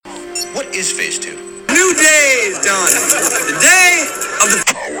What is Phase 2? New day is dawning. The day of the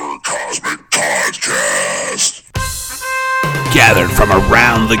Power Cosmic Podcast. Gathered from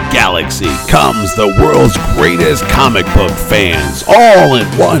around the galaxy comes the world's greatest comic book fans, all in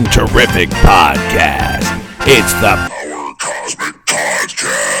one terrific podcast. It's the Power Cosmic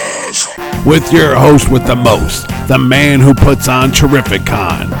Podcast. With your host with the most, the man who puts on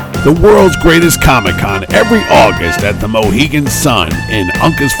Terrificon, the world's greatest Comic-Con every August at the Mohegan Sun in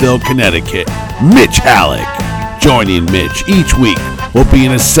Uncasville, Connecticut, Mitch Halleck. Joining Mitch each week will be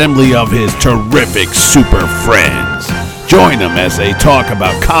an assembly of his terrific super friends. Join them as they talk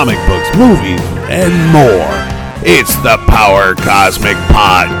about comic books, movies, and more. It's the Power Cosmic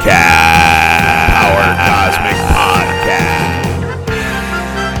Podcast. Power Cosmic Podcast.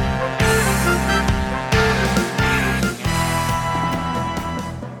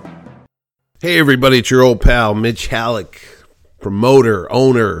 Hey everybody, it's your old pal, Mitch Halleck, promoter,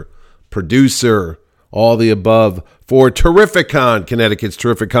 owner, producer, all the above for Terrificon, Connecticut's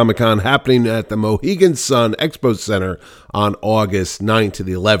Terrific Comic-Con, happening at the Mohegan Sun Expo Center on August 9th to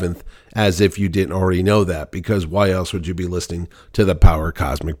the 11th, as if you didn't already know that, because why else would you be listening to the Power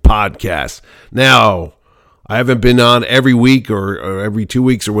Cosmic Podcast? Now, I haven't been on every week or every 2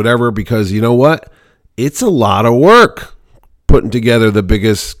 weeks or whatever, because you know what? It's a lot of work putting together the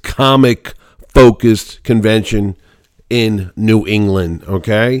biggest comic-focused convention in New England,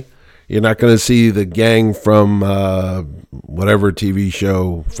 okay? You're not going to see the gang from whatever TV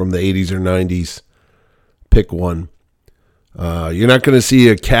show from the 80s or 90s. Pick one. You're not going to see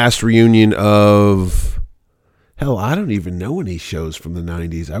a cast reunion of... Hell, I don't even know any shows from the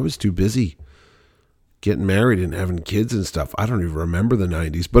 90s. I was too busy getting married and having kids and stuff. I don't even remember the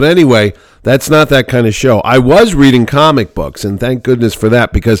 90s. But anyway, that's not that kind of show. I was reading comic books, and thank goodness for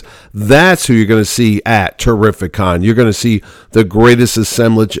that, because that's who you're going to see at Terrificon. You're going to see the greatest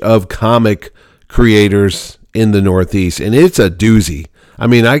assemblage of comic creators in the Northeast, and it's a doozy. I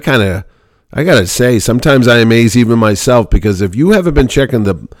mean, I got to say, sometimes I amaze even myself, because if you haven't been checking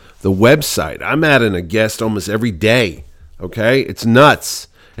the website, I'm adding a guest almost every day, okay? It's nuts.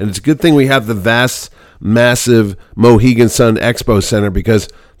 And it's a good thing we have the massive Mohegan Sun Expo Center, because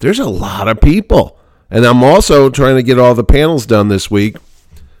there's a lot of people. And I'm also trying to get all the panels done this week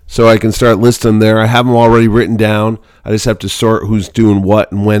so I can start listing them there. I have them already written down. I just have to sort who's doing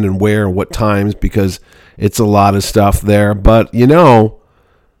what and when and where and what times, because it's a lot of stuff there. But, you know,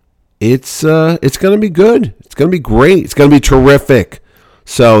 it's going to be good. It's going to be great. It's going to be terrific.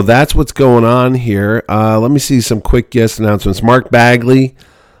 So that's what's going on here. Let me see some quick guest announcements. Mark Bagley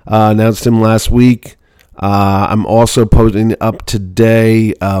announced him last week. I'm also posting up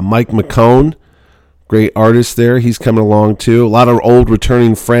today Mike McCone, great artist there. He's coming along too. A lot of old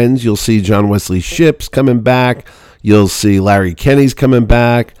returning friends. You'll see John Wesley Ships coming back. You'll see Larry Kenny's coming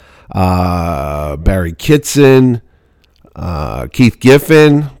back. Barry Kitson, Keith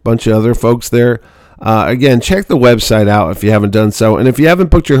Giffen, a bunch of other folks there. Again, check the website out if you haven't done so. And if you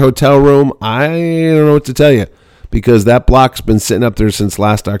haven't booked your hotel room, I don't know what to tell you, because that block's been sitting up there since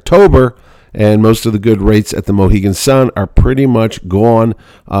last October, and most of the good rates at the Mohegan Sun are pretty much gone.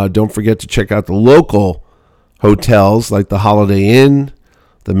 Don't forget to check out the local hotels like the Holiday Inn,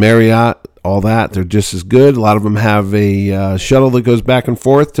 the Marriott, all that. They're just as good. A lot of them have a shuttle that goes back and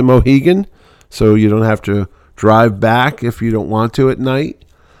forth to Mohegan, so you don't have to drive back if you don't want to at night.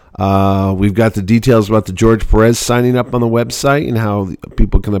 We've got the details about the George Perez signing up on the website and how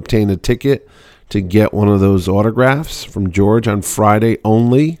people can obtain a ticket to get one of those autographs from George on Friday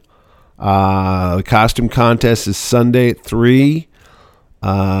only. The costume contest is Sunday at 3.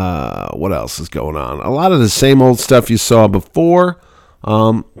 What else is going on? A lot of the same old stuff you saw before.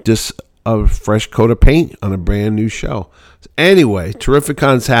 Just a fresh coat of paint on a brand new show. Anyway,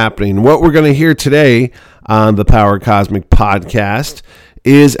 Terrificon's happening. What we're going to hear today on the Power Cosmic Podcast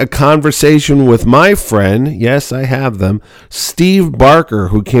is a conversation with my friend, yes, I have them, Steve Barker,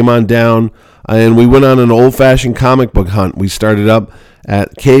 who came on down, and we went on an old-fashioned comic book hunt. We started up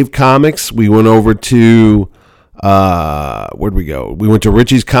at Cave Comics. We went over to, where'd we go? We went to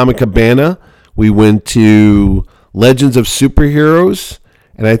Richie's Comic Cabana. We went to Legends of Superheroes,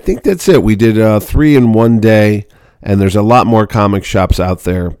 and I think that's it. We did 3 in one day, and there's a lot more comic shops out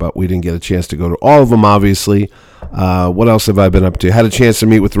there, but we didn't get a chance to go to all of them, obviously. What else have I been up to? Had a chance to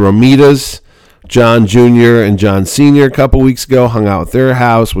meet with the Romitas, John Jr. and John Sr. a couple weeks ago. Hung out at their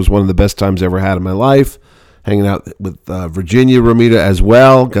house. Was one of the best times I ever had in my life. Hanging out with Virginia Romita as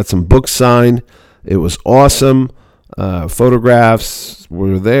well. Got some books signed. It was awesome. Photographs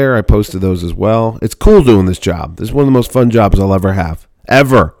were there. I posted those as well. It's cool doing this job. This is one of the most fun jobs I'll ever have.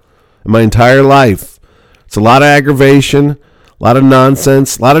 Ever. In my entire life. It's a lot of aggravation. A lot of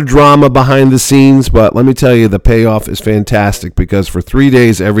nonsense, a lot of drama behind the scenes, but let me tell you, the payoff is fantastic because for 3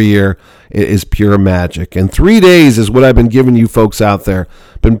 days every year, it is pure magic. And 3 days is what I've been giving you folks out there.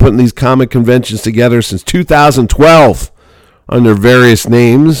 Been putting these comic conventions together since 2012 under various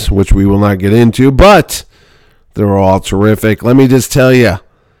names, which we will not get into, but they're all terrific. Let me just tell you,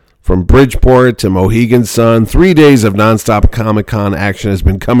 from Bridgeport to Mohegan Sun, 3 days of nonstop Comic-Con action has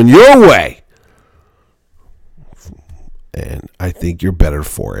been coming your way. And I think you're better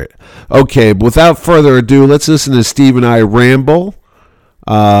for it. Okay, but without further ado, let's listen to Steve and I ramble,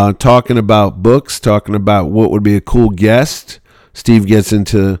 talking about books, talking about what would be a cool guest. Steve gets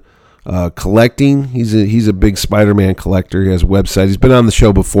into collecting. He's a big Spider-Man collector. He has a website. He's been on the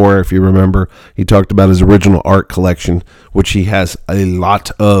show before, if you remember. He talked about his original art collection, which he has a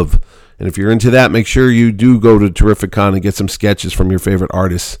lot of. And if you're into that, make sure you do go to Terrificon and get some sketches from your favorite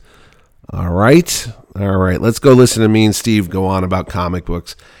artists. All right, let's go listen to me and Steve go on about comic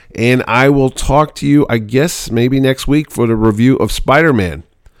books. And I will talk to you, I guess, maybe next week for the review of Spider-Man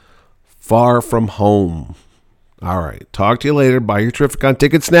Far From Home. All right, talk to you later. Buy your Terrificon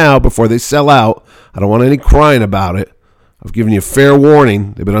tickets now before they sell out. I don't want any crying about it. I've given you a fair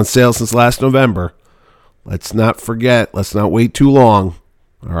warning. They've been on sale since last November. Let's not forget. Let's not wait too long.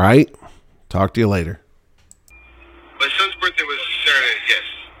 All right, talk to you later. My son's birthday was Saturday, yes.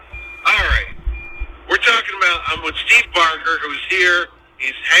 All right. We're talking about, I'm with Steve Barker, who's here.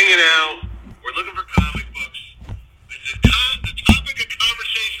 He's hanging out. We're looking for comic books. The topic of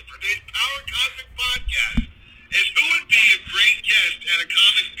conversation for today's Power Cosmic Podcast is who would be a great guest at a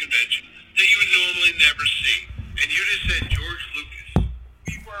comics convention that you would normally never see. And you just said George Lucas.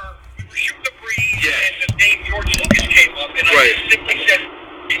 We were shooting the breeze, and the name George Lucas came up, and I just simply said,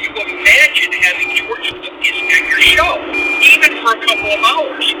 can you imagine having George Lucas at your show, even for a couple of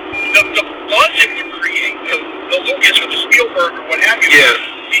hours? The buzz it would create, the Lucas or the Spielberg or what have you. Yeah.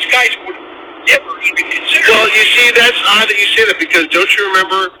 These guys would never even consider. Well, you see, that's odd that you say that because don't you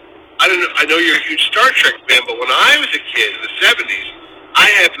remember? I know you're a huge Star Trek fan, but when I was a kid in the 70s, I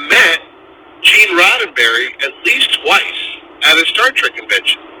had met Gene Roddenberry at least twice at a Star Trek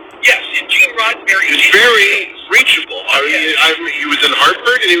convention. Yes, and Gene Roddenberry is very reachable. He was in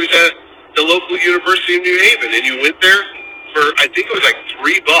Hartford, and he was at the local University of New Haven, and you went there for, I think it was like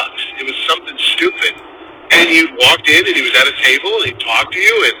 $3. It was something stupid. And you walked in, and he was at a table, and he talked to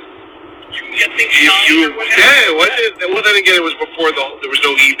you, and you get things signed. It wasn't. Well, then again, it was before there was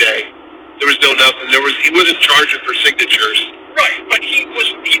no eBay. There was no nothing. He wasn't charging for signatures. Right, but he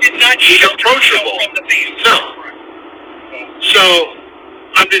did not. He's approachable. From the fans. No.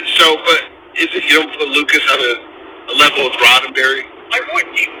 But is it, you don't put Lucas on a level of Roddenberry? I would.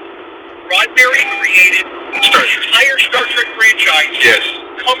 Roddenberry created the entire Star Trek franchise. Yes.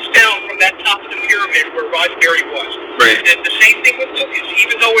 Comes down from that top of the pyramid where Roddenberry was. Right. And the same thing with Lucas,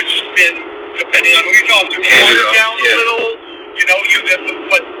 even though it's been, depending on who you're talking to, watered down a little,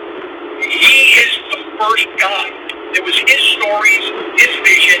 but he is the first guy. It was his stories, his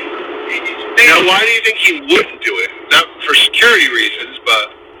vision. Now, why do you think he wouldn't do it? Not for security reasons, but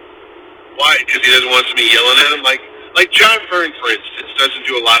why? Because he doesn't want somebody yelling at him? Like John Byrne, for instance, doesn't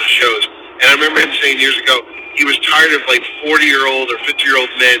do a lot of shows. And I remember him saying years ago, he was tired of like 40-year-old or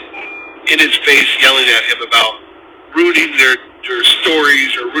 50-year-old men in his face yelling at him about ruining their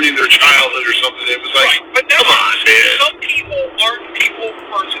stories or ruining their childhood or something. It was like, right. But come on, man. Some people aren't people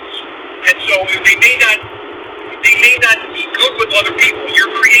persons. And so they may not be good with other people. Your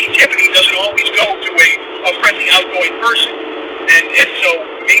creativity doesn't always go to a friendly, outgoing person. And so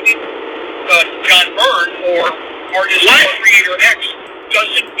maybe John Byrne or artist or creator X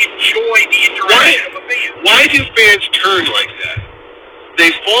doesn't enjoy the interaction of a fan. Why do fans turn like that?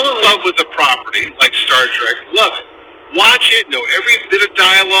 They fall in love with the property, like Star Trek, love it. Watch it, know every bit of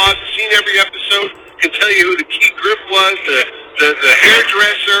dialogue, seen every episode, can tell you who the key grip was, the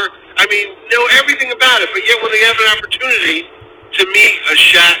hairdresser. I mean, know everything about it, but yet when they have an opportunity to meet a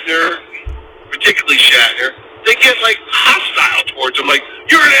Shatner, particularly Shatner, they get like hostile towards him, like,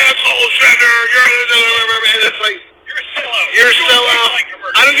 you're an asshole, Shatner, and it's like, you're a sellout.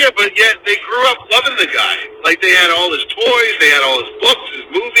 I don't get it, but yet they grew up loving the guy. Like they had all his toys, they had all his books, his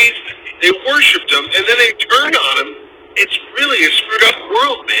movies, they worshipped him, and then they turned on him. It's really a screwed up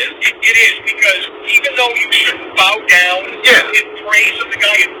world, man. It is, because even though you shouldn't bow down in praise of the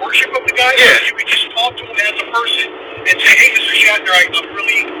guy and worship of the guy, you can just talk to him as a person and say, hey, Mr. Shatner, I'm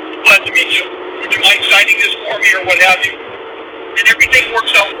really glad to meet you. Would you mind signing this for me or what have you? And everything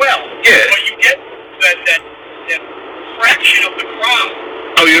works out well. Yeah. But you get that fraction of the crowd.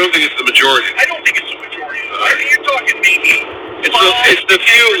 Oh, you don't think it's the majority? I don't think it's the majority. You're talking maybe... It's the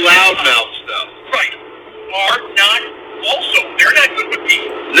few loudmouths, though. Right. Are not also, they're not good with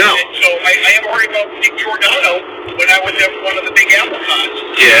people. No. And so I have heard about Dick Giordano when I was at one of the big Apple cons.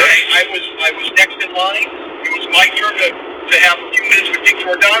 Yeah. I was next in line. It was my turn to have a few minutes with Dick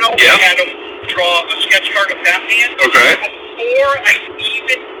Giordano. Yeah. I had him draw a sketch card of Batman. Okay. Before I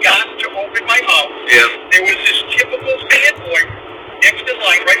even got to open my mouth, Yeah. there was this typical fanboy next in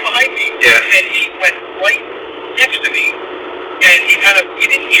line, right behind me. Yeah. And he went right next to me, and he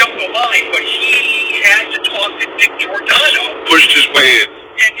didn't jump the line, but he had to talk to Dick Giordano. Pushed his way in.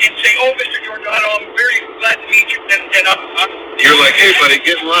 And say, oh, Mr. Giordano, I'm very glad to meet you. And I'm You're like, hey, buddy,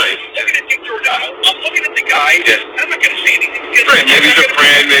 get in line. looking at Dick Giordano. I'm looking at the guy. Yeah. I'm not going to say anything. because Right, maybe I'm he's not a gonna-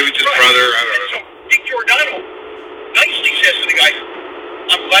 friend, maybe it's his Right. brother, I don't And know. so Dick Giordano nicely says to the guy,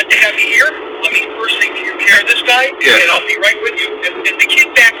 I'm glad to have you here. Let me first take care of this guy, Yeah. and I'll be right with you. And the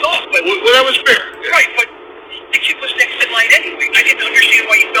kid backed off. But Well, that was fair. Yeah. right, but the kid was next in line anyway. I didn't understand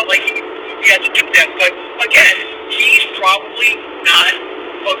why he felt like he had to do that. But again, he's probably not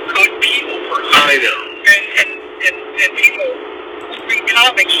a good people person. I know. And people who read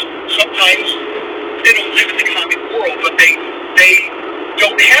comics, sometimes they don't live in the comic world, but they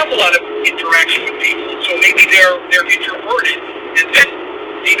don't have a lot of interaction with people. So maybe they're introverted, and then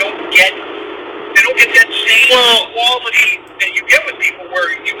they don't get that same quality that you get with people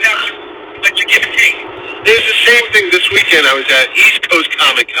where you have to give and take. There's the same thing this weekend. I was at East Coast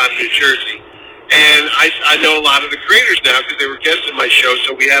Comic Con, New Jersey, and I know a lot of the creators now because they were guests in my show,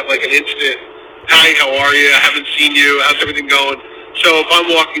 so we have like an instant, hi, how are you? I haven't seen you. How's everything going? So if I'm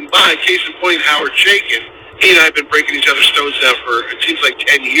walking by, case in point, Howard Chaykin, he and I have been breaking each other's stones now for, it seems like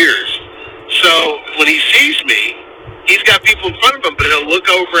 10 years. So when he sees me, he's got people in front of him, but he'll look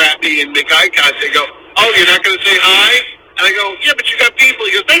over at me and make eye contact and go, oh, you're not going to say hi? And I go, yeah, but you got people.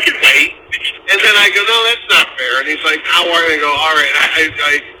 He goes, they can wait. And then I go, no, that's not fair. And he's like, how are you? I go, all right.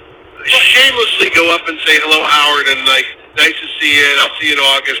 I shamelessly go up and say, hello, Howard, and like, nice to see you, and I'll see you in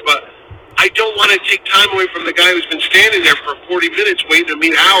August. But I don't want to take time away from the guy who's been standing there for 40 minutes waiting to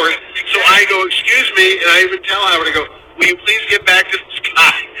meet Howard. So I go, excuse me, and I even tell Howard, I go, will you please get back to this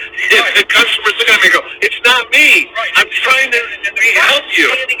guy? And the customer's looking at me and go, it's not me. Right. I'm trying to help you.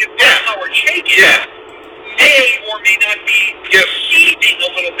 Standing in front of Howard Chaykin Yeah. may or may not be Yep. deceiving a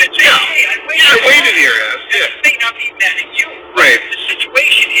little bit. Saying, Yeah. hey, I waited here. Yeah. It may not be mad at you. Right. The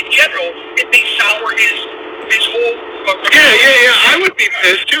situation in general, it may sour his whole. Yeah. I would be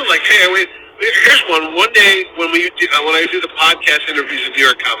pissed too. Like, hey, here's one. One day when I do the podcast interviews at New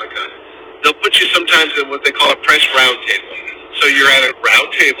York Comic Con, they'll put you sometimes in what they call a press round table. So you're at a round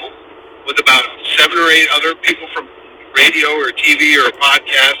table with about 7 or 8 other people from radio or TV or a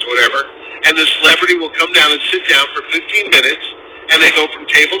podcast or whatever, and the celebrity will come down and sit down for 15 minutes, and they go from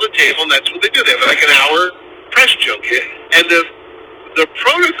table to table, and that's what they do. They have like an hour press junket, and the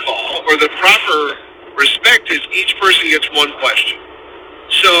protocol or the proper respect is each person gets one question.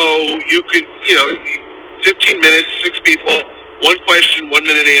 So you could, 15 minutes, 6 people, 1 question, 1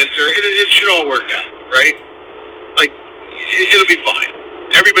 minute answer, and it should all work out, right? Like, it'll be fine.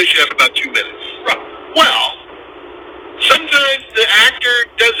 Everybody should have about 2 minutes. Right. Well, sometimes the actor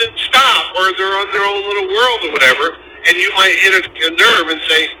doesn't stop, or they're on their own little world or whatever, and you might hit a nerve and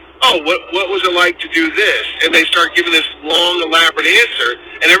say, oh, what was it like to do this? And they start giving this long, elaborate answer,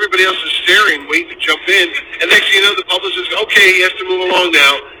 and everybody else is staring, waiting to jump in, and next thing you know, the publicist goes, okay, he has to move along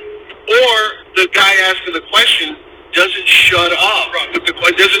now. Or the guy asking the question doesn't shut up.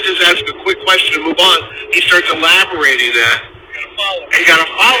 Doesn't just ask a quick question and move on. He starts elaborating that. You got to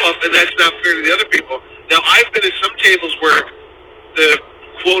follow up, and that's not fair to the other people. Now, I've been at some tables where the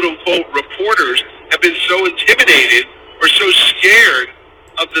quote-unquote reporters have been so intimidated or so scared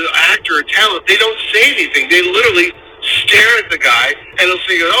of the actor or talent, they don't say anything. They literally stare at the guy, and they'll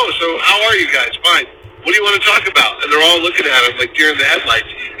say, oh, so how are you guys? Fine. What do you want to talk about? And they're all looking at him like deer in the headlights.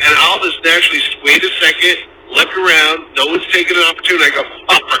 And I'll just naturally wait a second, look around, no one's taking an opportunity. I go,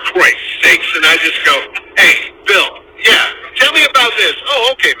 oh, for Christ's sakes. And I just go, hey, Bill, yeah, tell me about this. Oh,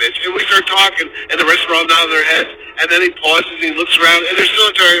 okay, Mitch. And we start talking, and the rest are all nodding their heads. And then he pauses, and he looks around, and they're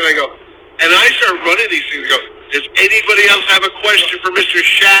still talking. And I go, and I start running these things. I go, does anybody else have a question for Mr.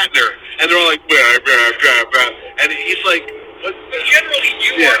 Shatner? And they're all like, blah, blah, blah, blah. And he's like, what? Generally,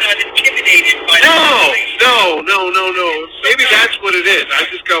 you are not intimidated by the No. Maybe that's what it is. I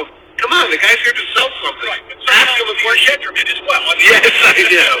just go, come on, the guy's here to sell something. Right, but Ask him a question. as well. I mean, Yes, I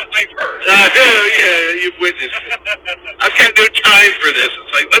know. I've heard. Yeah, you've witnessed it. I've got no time for this.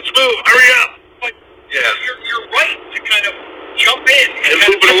 It's like, let's move, hurry up. But Yeah. you're right to kind of jump in And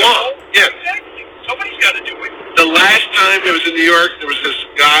move it along. Yeah. Exactly. Somebody's got to do it. The last time it was in New York, there was this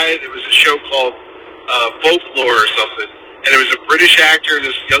guy, there was a show called Folklore or something, and there was a British actor and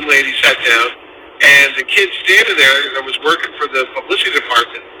this young lady sat down, And the kid standing there that was working for the publicity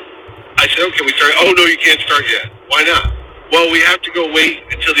department, I said, okay, we start. Oh, no, you can't start yet. Why not? Well, we have to go wait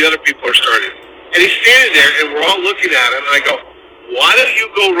until the other people are starting. And he's standing there, and we're all looking at him, and I go, why don't you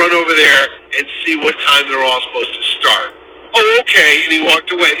go run over there and see what time they're all supposed to start? Oh, okay. And he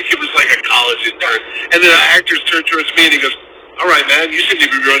walked away. He was like a college intern. And then the actors turned towards me, and he goes, all right, man, you seem to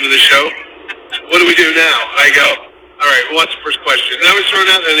be running the show. What do we do now? I go, all right, well, what's the first question? And I was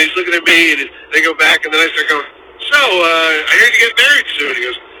thrown out there, and he's looking at me, and they go back, and then I start going, so, I heard you get married soon. He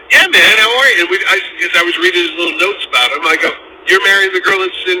goes, yeah, man, how are you? And I was reading his little notes about him. I go, you're marrying the girl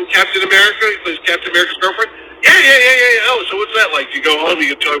that's in Captain America? He plays Captain America's girlfriend? Yeah. Oh, so what's that like? Do you go home,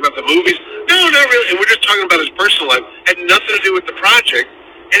 you talk about the movies? No, not really. And we're just talking about his personal life. Had nothing to do with the project.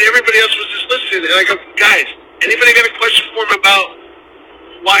 And everybody else was just listening. And I go, guys, anybody got a question for him about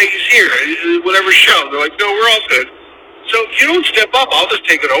why he's here? Whatever show. They're like, no, we're all good. So if you don't step up, I'll just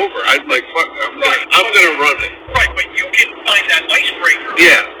take it over. I'm like, fuck, I'm gonna run it. Right, but you can find that icebreaker.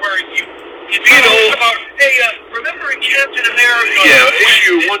 Yeah. Where you know about, hey, remember in Captain America? Yeah,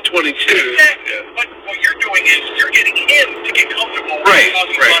 issue 122. Exactly. Yeah. But what you're doing is you're getting him to get comfortable talking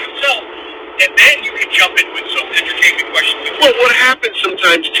about himself, and then you can jump in with some entertainment questions. Well, what happens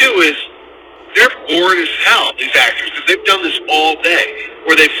sometimes too is they're bored as hell, these actors, because they've done this all day,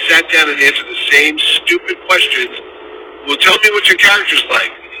 where they've sat down and answered the same stupid questions. Well, tell me what your character's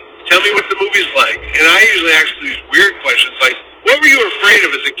like. Tell me what the movie's like. And I usually ask these weird questions like, what were you afraid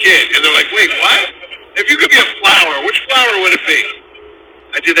of as a kid? And they're like, wait, what? If you could be a flower, which flower would it be?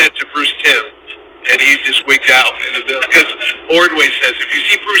 I did that to Bruce Timm, and he just wigged out in the middle. Because Ordway says, if you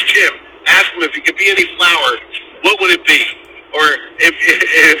see Bruce Timm, ask him if he could be any flower, what would it be? Or if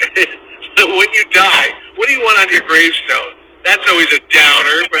when you die, what do you want on your gravestone? That's always a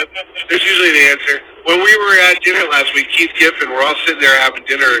downer, but there's usually the answer. When we were at dinner last week, Keith Giffen, we're all sitting there having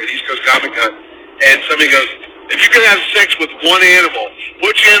dinner at East Coast Comic Con, and somebody goes, if you could have sex with one animal,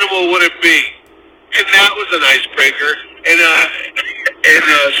 which animal would it be? And that was an icebreaker. And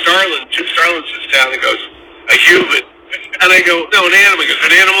Jim Starlin sits down and goes, a human. And I go, no, an animal. He goes,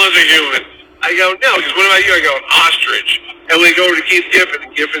 an animal is a human. I go, no. He goes, what about you? I go, an ostrich. And we go over to Keith Giffen,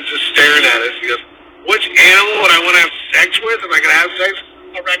 and Giffen's just staring at us. He goes, which animal would I want to have sex with? Am I going to have sex?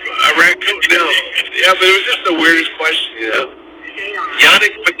 A raccoon. A raccoon? No. Yeah, but it was just the weirdest question, you know.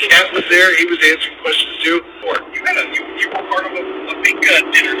 Yannick Paquette was there. He was answering questions too. You were part of a big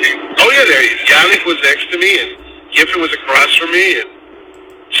dinner table. Oh yeah, there. Yannick was next to me, and Giffen was across from me, and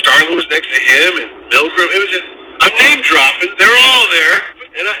Starlin was next to him, and Milgram. It was just, I'm name dropping. They're all there,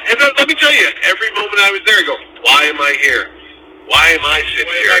 and let me tell you, every moment I was there, I go, why am I here? Why am I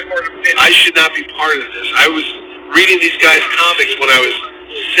sitting here? I should not be part of this. I was reading these guys' comics when I was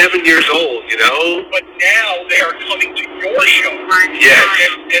 7 years old, you know? But now they are coming to your show. Yes.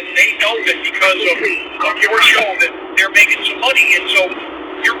 And they know that because of your show that they're making some money, and so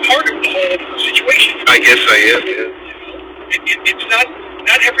you're part of the whole situation. I guess I am, yeah. It's not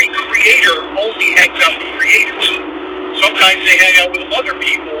every creator only hangs out with creators. Sometimes they hang out with other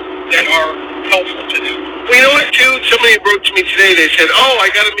people that are helpful to them. Well, you know what, too? Somebody wrote to me today, they said, oh, I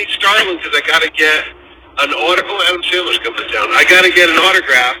got to meet Starlin because I got to get an autograph. Adam Sandler's coming down. I got to get an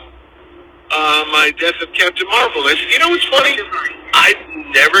autograph on my Death of Captain Marvel. And I said, you know what's funny? I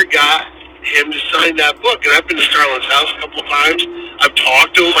never got him to sign that book. And I've been to Starlin's house a couple of times. I've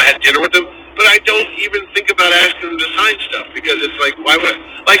talked to him. I had dinner with him. But I don't even think about asking him to sign stuff because it's like, why would I?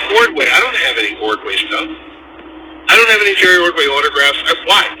 Like Ordway. I don't have any Ordway stuff. I don't have any Jerry Ordway autographs.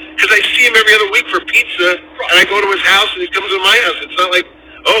 Why? Because I see him every other week for pizza, and I go to his house, and he comes to my house. It's not like,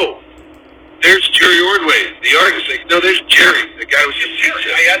 oh, there's Jerry Ordway, the artist. Like, no, there's Jerry, the guy who gets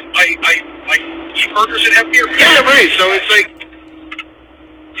pizza. I eat burgers and have beer. Yeah, right. So it's like,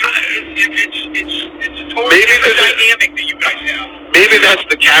 it's a totally different dynamic that you guys have. Maybe that's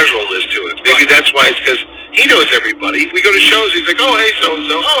the casualness to it. Maybe that's why it's because he knows everybody. We go to shows, he's like, oh, hey,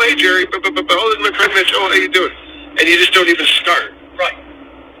 so-and-so. Oh, hey, Jerry. Oh, this is my friend Mitch. Oh, how you doing? And you just don't even start. Right.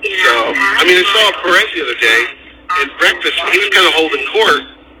 So, I mean, I saw Perez the other day in breakfast, and he was kind of holding court,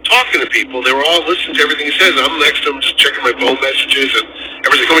 talking to people. They were all listening to everything he says. I'm next to him, just checking my phone messages, and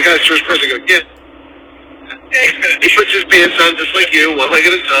everyone's like, oh my God, it's the first person. I go, yeah. He puts his pants on just like you, one leg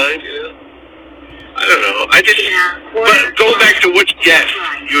at a time, you know. I don't know. But going back to which guest,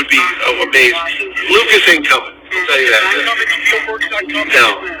 you would be amazed. Lucas ain't coming. I'll tell you that.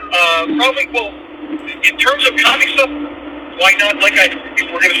 No. Probably, well, in terms of comic stuff, why not, if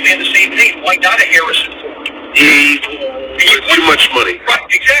we're going to stay in the same thing, why not a Harrison Ford? Too much money. Right,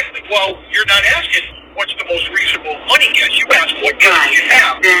 exactly. Well, you're not asking what's the most reasonable money guess. You ask what guess you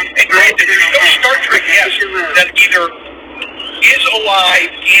have. And granted, there's no Star Trek guess that either is alive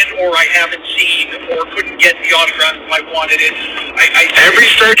and or I haven't seen or couldn't get the autograph if I wanted it. Every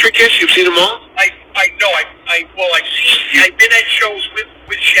Star Trek guest, you've seen them all? I've been at shows with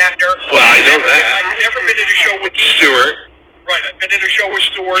Shatner. Well, I know that. I've never been at a show with Stewart. Right, I've been at a show with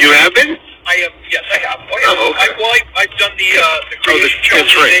Stewart. You have been? I have. Yes, I have. Oh, yeah. Oh, okay. I've done the creation show in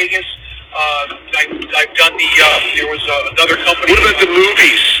Vegas. I've done the. There was another company. What about the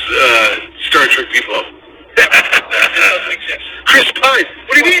movies? Star Trek people. That doesn't exist. Chris Pine.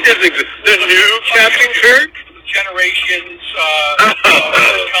 What do you mean it doesn't exist? The new Captain Kirk? Generations.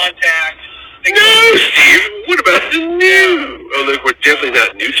 First Contact. No, Steve. What about the new? Oh, look, we're definitely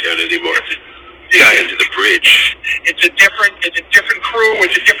not Newtown anymore. Guy into the bridge. It's a different crew.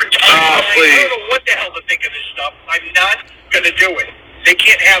 It's a different time. Oh, please. I don't know what the hell to think of this stuff. I'm not going to do it. They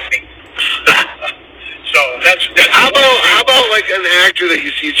can't have me. So that's how about like an actor that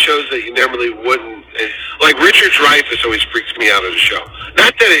you see at shows that you normally wouldn't, like Richard Dreyfuss always freaks me out at a show.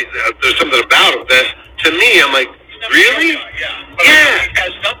 Not that there's something about him that to me I'm like, really? Yeah. Yeah. He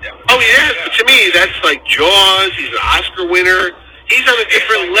has done that. Oh yeah. But to me that's like Jaws. He's an Oscar winner. He's on a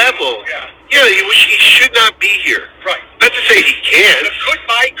different level. Yeah. He should not be here. Right. Not to say he can't. The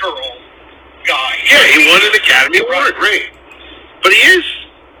Goodbye Girl guy. Yeah, he won an Academy Award. Right. But he is.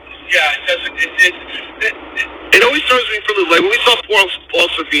 Yeah, it doesn't. It always throws me for a loop. Like when we saw Paul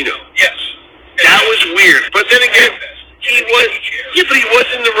Sorvino. Yes. That was weird. But then again, he was. Yeah, but he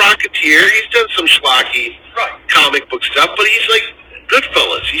wasn't the Rocketeer. He's done some schlocky comic book stuff. But he's like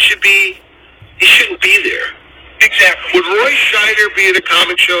Goodfellas. He shouldn't be there. Exactly. Would Roy Scheider be at a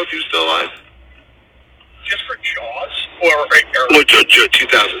comic show if he was still alive? Just for Jaws? Or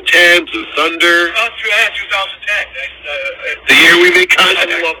 2010, Blue Thunder. 2010. The year we made contact.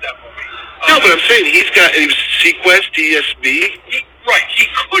 I love that movie. No, but I'm saying he was Sequest, DSB. He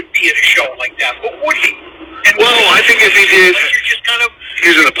could be at a show like that, but would he? And I think if he did, you're just kind of... He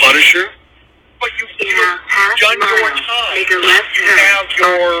was in The Punisher. But you've done your time. Make a left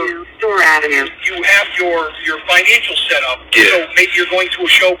turn. Store Avenue. You have your financial setup. Yeah. So maybe you're going to a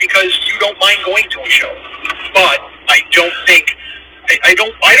show because you don't mind going to a show. But I don't think I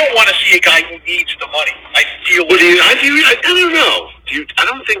don't want to see a guy who needs the money. I feel. I don't know. I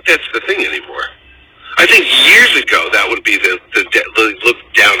don't think that's the thing anymore. I think years ago that would be the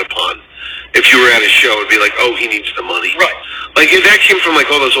looked down upon. If you were at a show, it'd be like, oh, he needs the money. Right. Like that came from like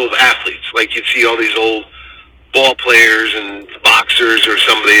all those old athletes. Like you'd see all these old ball players and boxers or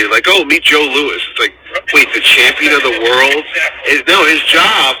somebody like, oh, meet Joe Louis. It's like, wait, the champion of the world? His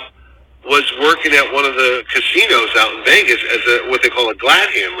job was working at one of the casinos out in Vegas as what they call a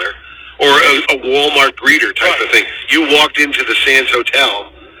glad handler or a Walmart greeter type of thing. You walked into the Sands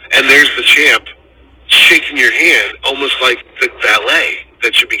Hotel and there's the champ shaking your hand almost like the valet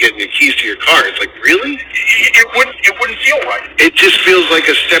that should be getting your keys to your car. It's like, really? It wouldn't feel right. It just feels like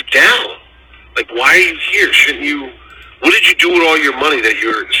a step down. Like, why are you here? Shouldn't you? What did you do with all your money that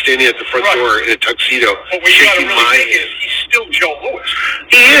you're standing at the front door in a tuxedo shaking my hand? He's still Joe Louis.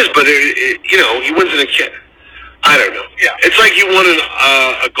 He is, but he wasn't a kid. I don't know. Yeah. It's like you won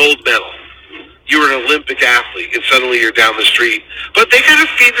a gold medal. You were an Olympic athlete, and suddenly you're down the street. But they gotta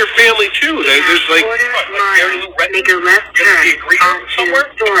feed their family too. There's like make a left turn onto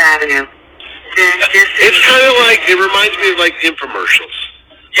Store Avenue. It's kind of like it reminds me of like infomercials.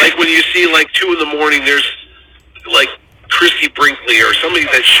 Yeah. Like when you see like 2 a.m, there's like Christy Brinkley or somebody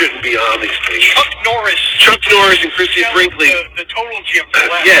that shouldn't be on these things. Chuck Norris and Christy Brinkley. The Total Gym.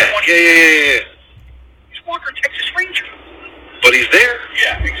 Yeah. He's Walker, Texas Ranger. But he's there.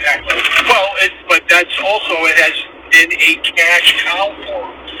 Yeah, exactly. Well, but that's also, it has been a cash cow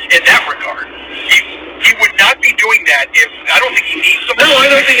for him in that regard. He would not be doing that if, I don't think he needs the money. No, I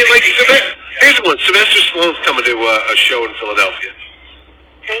don't think it, like, here's one. Sylvester Stallone's coming to a show in Philadelphia.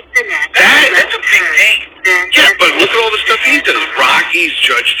 Take the next. That's a big name. Yeah, but look at all the stuff he's done. He's Rocky, he's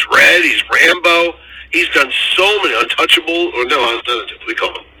Judge Dredd, he's Rambo. He's done so many Untouchable, or no, not Untouchable, we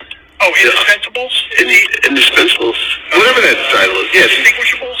call them. Oh, Indispensables? Indispensables. Whatever that title is. Yes.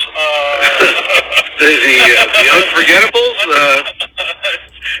 Indistinguishables? The Unforgettables?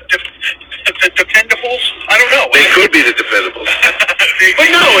 The Dependables? I don't know. They could be the Dependables.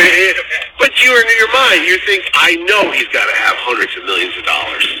 But no, but in your mind, you think, I know he's got to have hundreds of millions of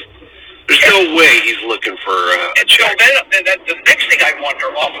dollars. There's no way he's looking for a check. So then the next thing I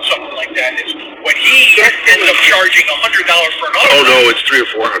wonder off of something like that is when he ends up charging $100 for an autograph. Oh no, it's $300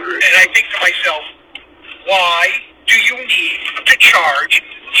 or $400. And I think to myself, why do you need to charge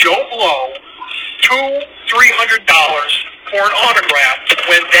Joe Blow $200-300 for an autograph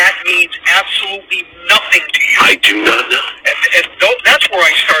when that means absolutely nothing to you? I do not know. And that's where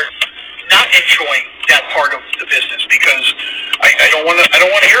I start not enjoying that part of the business because don't want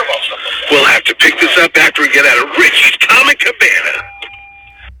to hear about stuff like that. We'll have to pick this up after we get out of Richie's Comic Cabana.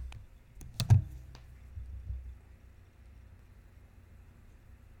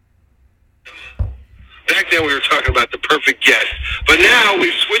 Back then we were talking about the perfect guest, but now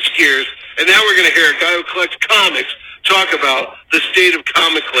we've switched gears, and now we're going to hear a guy who collects comics talk about the state of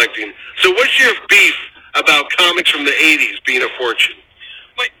comic collecting. So what's your beef about comics from the 80s being a fortune?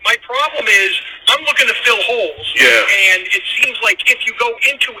 My problem is I'm looking to fill holes. Yeah. And it seems like if you go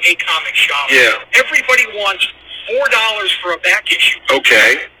into a comic shop, Yeah. everybody wants $4 for a back issue.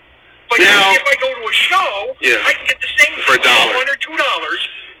 Okay. But Now- if I go to a show, Yeah. I can get the same For $1. $1 or $2,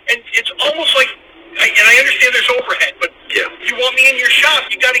 and it's almost like, and I understand there's overhead, but Yeah. you want me in your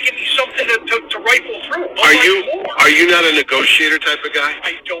shop, you got to give me something to rifle through. Are you not a negotiator type of guy?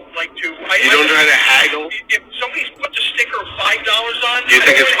 I don't like to. You don't try to haggle? If somebody puts a sticker of $5 on, You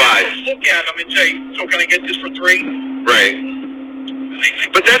think it's I have $5? to look at them and say, "So can I get this for $3?" Right.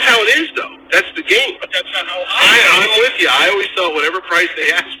 But that's how it is, though. That's the game. But that's not how I'm with you. I always thought whatever price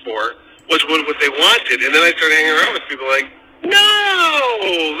they asked for was what they wanted, and then I started hanging around with people like,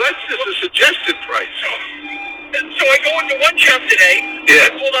 no, that's just a suggested price. So I go into one shop today. Yeah. I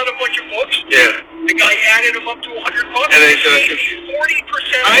pulled out a bunch of books. Yeah. The guy added them up to $100. And they said, He gave me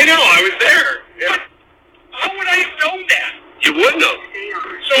 40%. I know, I was there. Yeah. How would I have known that? You wouldn't have.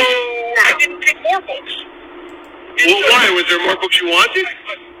 So I didn't pick more books. Well, why? Was there more books you wanted?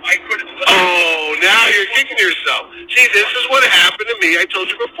 I couldn't. Oh, now you're kicking yourself. See, this is what happened to me. I told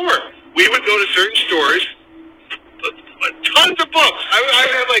you before. We would go to certain stores, tons of books. I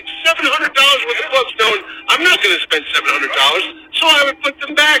would have like $700 worth of books, knowing I'm not going to spend $700. So I would put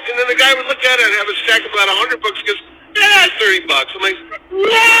them back, and then the guy would look at it and have a stack of about 100 books. Because $30. I'm like,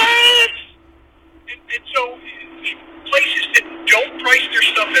 what? And so places that don't price their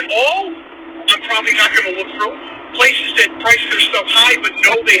stuff at all, I'm probably not going to look through. Places that price their stuff high but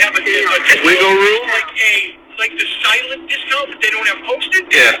know they have a discount, Wiggle room? like the silent discount that they don't have posted.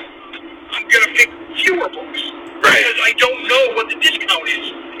 Yeah. I'm going to pick fewer books. Right. Because I don't know what the discount is,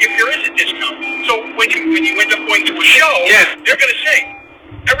 if there is a discount. So when you end up going to a show, Yeah. they're going to say,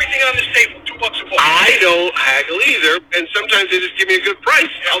 everything on this table, $2 a book. I don't haggle either, and sometimes they just give me a good price.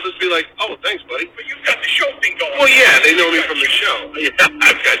 I'll just be like, oh, thanks, buddy. But you've got the show thing going. Well, yeah, they know me from the show. Yeah,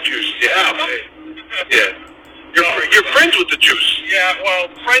 I've got juice. Yeah, okay. Yeah. You're friends with the juice. Yeah, well,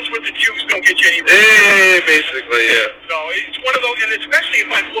 friends with the Jews don't get you anywhere. Basically, yeah. So it's one of those, and especially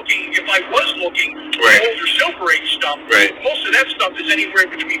if I was looking for Right. older Silver Age stuff, Right. most of that stuff is anywhere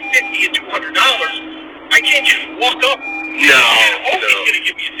between $50 and $200. I can't just walk up and hope he's going to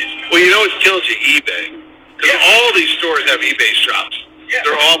give me a discount. Well, you know what kills you? eBay. Because Yeah. all these stores have eBay shops. Yeah.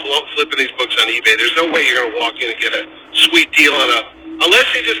 They're all flipping these books on eBay. There's no way you're going to walk in and get a sweet deal on unless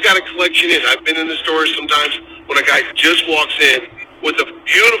they just got a collection in. I've been in the stores sometimes when a guy just walks in with a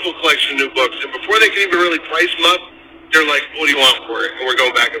beautiful collection of new books, and before they can even really price them up, they're like, what do you want for it? And we're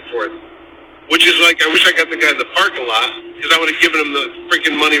going back and forth. Which is like, I wish I got the guy in the parking lot, because I would have given him the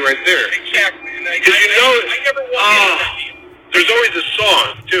freaking money right there. Exactly. Because you know, I never walked in on that deal. there's always a song,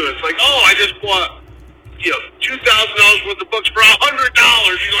 too. It's like, oh, I just bought, $2,000 worth of books for $100.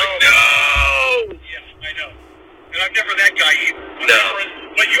 You're like, no! Yeah, I know. And I'm never that guy either. No.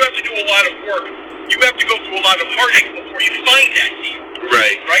 But you have to do a lot of work. You have to go through a lot of heartache before you find that deal.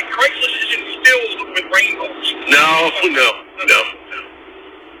 Right. Right? Craigslist isn't filled with rainbows. No.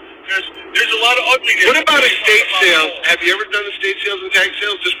 There's a lot of ugliness. What about estate sales? Have you ever done estate sales and tag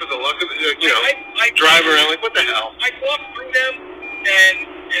sales just for the luck of it? I Drive around like, what the hell? I walk through them, and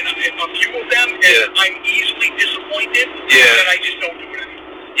a few of them, and Yeah. I'm easily disappointed. Yeah. And I just don't do it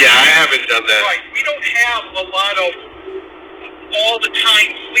anymore. Yeah, I haven't done that. Right. We don't have a lot of all the time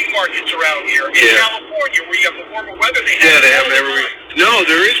flea markets around here. In Yeah. California, where you have the warmer weather, they Yeah, have they it have all it the every time. week. No,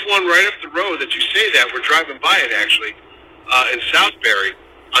 there is one right up the road that you say that. We're driving by it, actually, in Southbury.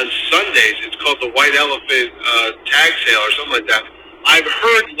 On Sundays, it's called the White Elephant Tag Sale or something like that. I've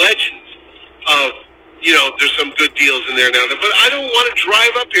heard legends of, there's some good deals in there now. But I don't want to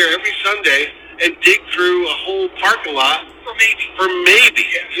drive up here every Sunday and dig through a whole parking lot For maybe. and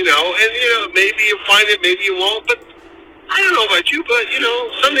maybe you'll find it, maybe you won't. But I don't know about you, but,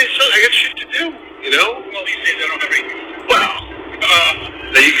 Sunday, I got shit to do, Well, these days I don't have anything.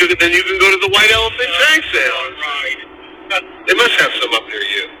 Well, then you can go to the White Elephant Tag Sale. Right. They must have some up near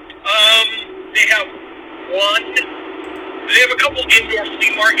you. They have one. They have a couple indoor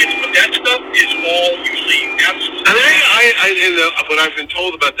flea markets, but that stuff is all usually absolutely. And what I've been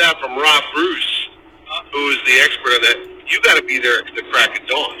told about that from Rob Bruce, who is the expert on that, you got to be there at the crack of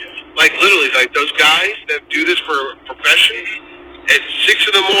dawn. Like literally, like those guys that do this for a profession, at 6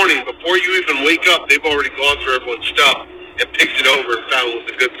 in the morning, before you even wake up, they've already gone through everyone's stuff, and picked it over and found what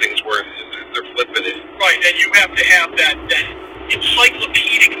the good things were, and they're flipping it. Right, and you have to have that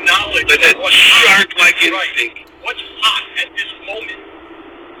encyclopedic knowledge That of what's hot. shark-like Right. instinct. What's hot at this moment?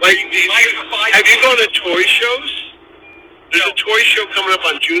 Like, Have you gone to toy shows? There's No. a toy show coming up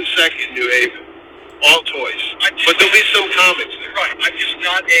on June 2nd in New Haven. All toys. But there'll be some comics there. Right, I'm just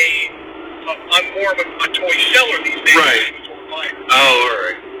not I'm more of a toy seller these days. Right. than a toy buyer. Oh, all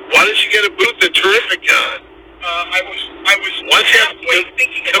right. Why don't you get a booth at Terrificon? I was Why don't you halfway have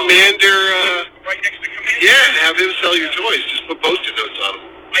thinking about Commander, right next to Commander. yeah, and have him sell your toys. Just put Post-it notes on them.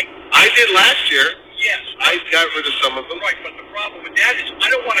 I did last year. Yes. I got rid of some of them. Right, but the problem with that is I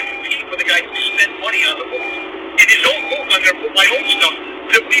don't want to compete with a guy who spent money on the booth. In his own booth, I'm going to put my own stuff.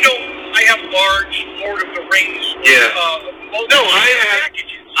 That we don't. I have large Lord of the Rings. Yeah. No,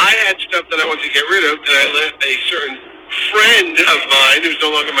 packages. I had stuff that I wanted to get rid of that I let a certain friend of mine, who's no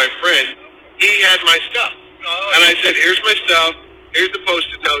longer my friend, he had my stuff. And I said, here's my stuff, here's the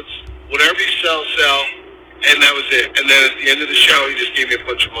Post-it notes, whatever you sell, sell. And that was it. And then at the end of the show, he just gave me a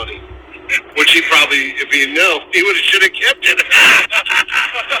bunch of money. Which he probably, if he knew, he should have kept it.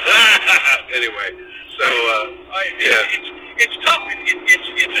 Anyway, so, yeah. It's tough.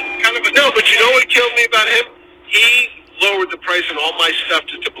 It's a kind of a... No, but you know what killed me about him? He lowered the price on all my stuff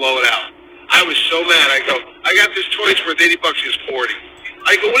just to blow it out. I was so mad. I go, I got this toy's worth $80. He was $40.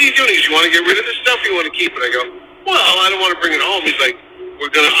 I go, what are you doing? He goes, you want to get rid of this stuff or you want to keep it? I go, well, I don't want to bring it home. He's like,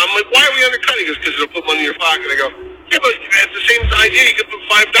 I'm like, why are we undercutting? He goes, because it'll put money in your pocket. I go, yeah, but it's the same idea. You could put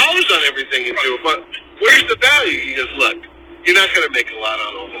 $5 on everything you do, but where's the value? He goes, look, you're not going to make a lot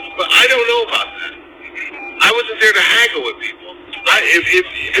on all this. But I don't know about that. I wasn't there to haggle with people.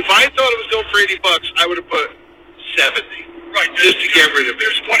 If I thought it was going for $80, I would have put 70. Right. Just to get rid of it.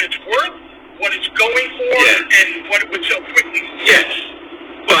 There's what it's worth, what it's going for, and what it would sell quickly for. Yes.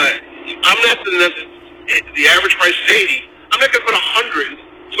 But I'm not the average price is 80. I'm not going to put 130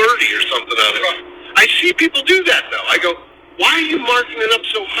 or something on it. Right. I see people do that though. I go, why are you marking it up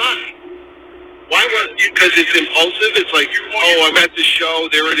so high? Why? Because it's impulsive. It's like, oh, I'm at the show.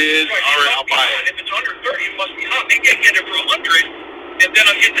 There it is. Right, All right, I'll buy it. If it's under 30, it must be hot. Maybe I can get it for 100, and then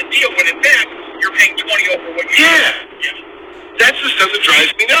I'll get the deal. When in fact, you're paying 20 over what you Yeah. That's the stuff that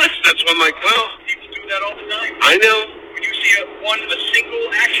drives me nuts. That's why I'm like, well, people do that all the time. I know. When you see a single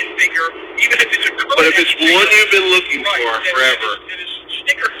action figure, even if it's a current But if it's action one figure, you've been looking for forever. It is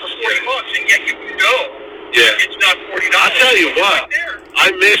stickered for $40, and yet you know it's not $40. I'll tell you what, right there.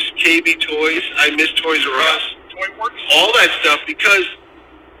 I miss KB Toys. I miss Toys R Us. Toy Works. All that stuff because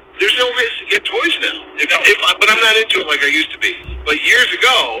there's no place to get toys now. But I'm not into it like I used to be. But years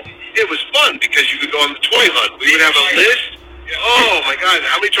ago, it was fun because you could go on the toy hunt. We would have a list. Oh my God,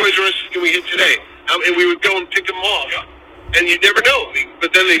 how many Toys R Us can we hit today? And we would go and pick them off. And you never know.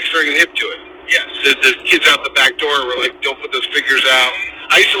 But then they started getting hip to it. Yes. The kids out the back door were like, don't put those figures out.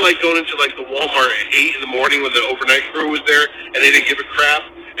 I used to like going into like the Walmart at 8 in the morning when the overnight crew was there and they didn't give a crap.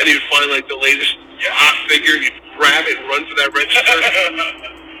 And you'd find like the latest hot figure and you'd grab it and run for that register.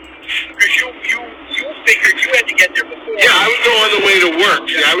 Because you figured you had to get there before. Yeah, I would go on the way to work.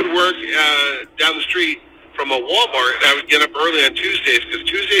 See, I would work down the street from a Walmart, and I would get up early on Tuesdays, because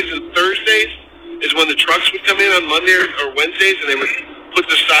Tuesdays and Thursdays is when the trucks would come in on Monday or Wednesdays, and they would put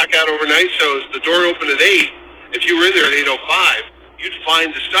the stock out overnight. So as the door opened at 8, if you were in there at 8:05, you'd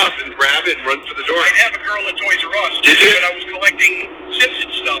find the stuff and grab it and run for the door. I'd have a girl at Toys R Us. Did you? When I was collecting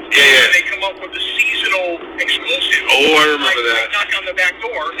Simpsons stuff. Yeah. And they come up with a seasonal exclusive. Oh, I remember that. I'd knock on the back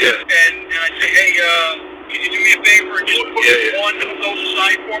door. Yeah. And I'd say, hey, can you do me a favor and just put one of those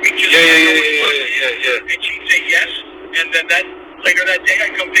aside for me? Just Yeah. And she'd say yes. And then later that day,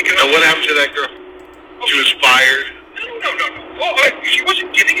 I'd come pick it up. And what happened to that girl? She was fired. No. Oh, she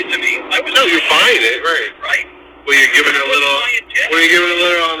wasn't giving it to me. No, you're buying it, right? Right. Were you giving it a little? Were you giving it a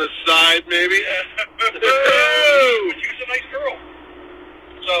little on the side, maybe? She was a nice girl.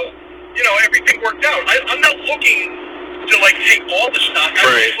 So, everything worked out. I'm not looking to take all the stock.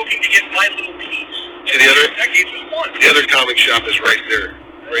 I'm just looking to get my little piece. See, the other comic shop is right there,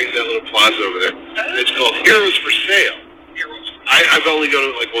 right in that little plaza over there. It's called Heroes for Sale. I've only gone to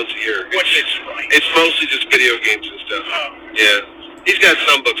it once a year. It's mostly just video games and stuff. Yeah, he's got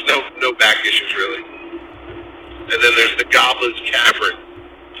some books, no back issues really. And then there's the Goblin's Cavern.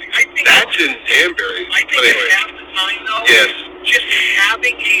 That's in Danbury. I think half the time, though, just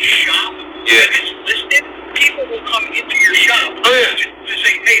having a shop that is listed, people will come into your shop to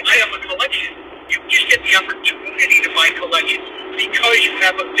say, hey, I have a collection. You just get the opportunity to buy collections because you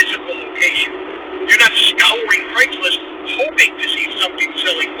have a physical location. You're not scouring Craigslist hoping to see something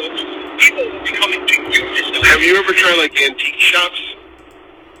selling books. People will be coming to you to sell. Have you ever tried antique shops?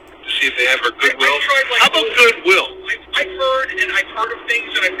 See if they have our Goodwill. How about Goodwill? I've heard, and I've heard of things,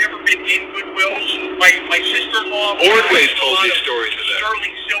 and I've never been in Goodwill's. My sister-in-law... Ordway's told me stories of that.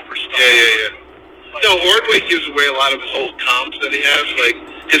 Sterling silver stuff. Yeah. No, Ordway gives away a lot of his old comps that he has, like,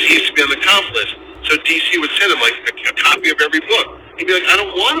 because he used to be on the comp list. So DC would send him, like, a copy of every book. He'd be like, I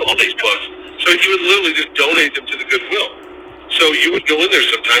don't want all these books. So he would literally just donate them to the Goodwill. So you would go in there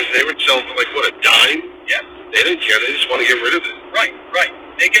sometimes, and they would sell them for, like, what, a dime? Yeah. They didn't care. They just want to get rid of it. Right.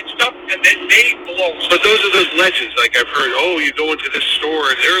 They get stuff, and then they blow. But those are those legends. Like, I've heard, you go into this store,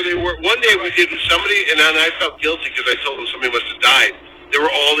 and there they were. One day we did somebody, and then I felt guilty because I told them somebody must have died. There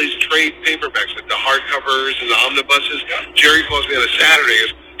were all these trade paperbacks, like the hardcovers and the omnibuses. Yeah. Jerry calls me on a Saturday and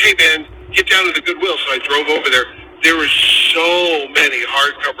goes, hey, man, get down to the Goodwill. So I drove over there. There were so many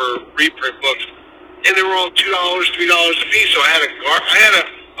hardcover reprint books, and they were all $2, $3 a piece. So I had a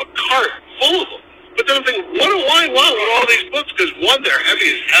cart full of them. But then I'm thinking, what do I want with all these books? Because one, they're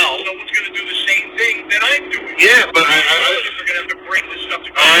heavy as hell. Someone's going to do the same thing that I'm doing. Yeah, but They're going to have to bring this stuff to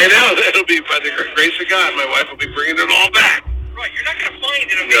I know. It'll be by the grace of God. My wife will be bringing it all back. Right. You're not going to find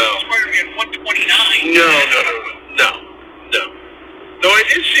an Amazing Spider-Man 129. No. Though I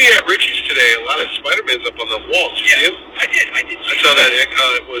did see at Richie's today a lot of Spider-Mans up on the walls. Yeah, I did. I saw that.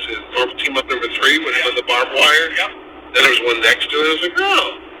 Was it Marvel Team Up number 3 when it was the barbed wire? Yep. Then there was one next to it. I was like,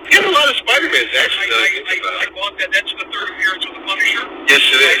 you have a lot of Spider-Mans actually. I bought that. That's the third appearance of the Punisher. Yes,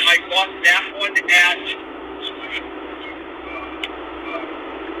 it is. I bought that one at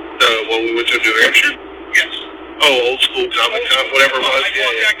when we went to New Hampshire. Yes. Oh, old school Comic-Con, whatever it was. I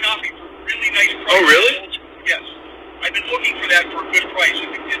bought that copy for a really nice price. Oh, really? Yes. I've been looking for that for a good price.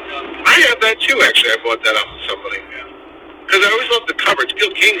 I have that too, actually. I bought that off of somebody. Yeah. Because I always love the cover. It's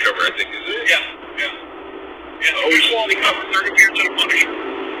Gil Kane cover, I think, isn't it? Yeah. Always quality cover. Third appearance of the Punisher.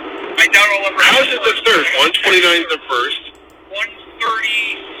 I doubt I'll ever. How's it the third? 129 the first.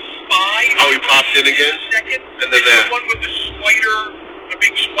 135. Oh, he popped in again. Second. And then that. The one with the spider, the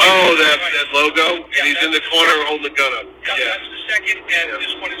big spider. Oh, that logo. Yeah, and he's in the corner holding the gun up. Yeah, that's the second, and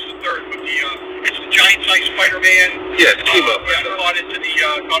this one is the third. With the it's the giant-sized Spider-Man. Yeah, team up. Caught into the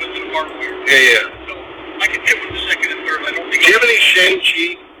barbed wire. Yeah. So I can get with the second and third. I don't think. Do you have any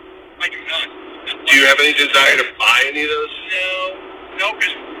Shang-Chi? I do not. Do you have any desire to buy any of those? No,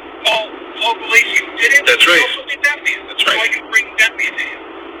 because Paul Gulacy did it. That's right. He also did Batman. That's right. So I can bring Batman to him.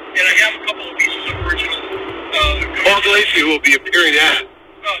 And I have a couple of pieces of original. Paul Gulacy will be appearing at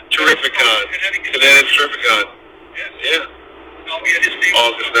Terrificon. Connecticut Terrificon. Yeah. I'll be at his table.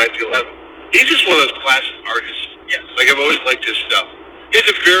 August 9th to 11th. He's just one of those classic artists. Yes. Like, I've always liked his stuff. He has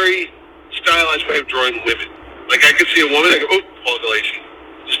a very stylized way of drawing women. Like, I could see a woman, I go, Paul Gulacy.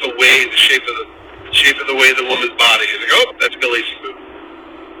 Just the way, the shape of the way the woman's body is. Like, that's Gulacy movie.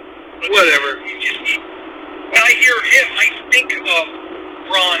 Whatever. When I hear him, I think of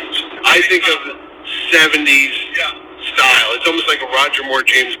bronze. I think of the 70s style. It's almost like a Roger Moore,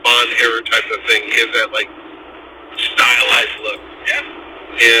 James Bond era type of thing. He has that, like, stylized look.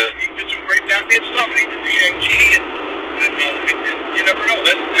 Yeah. He did some great Batman stuff. He did the Shang-Chi, and you never know.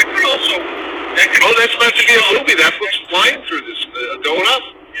 That could also... that's about to be a movie. That book's flying through this, going up.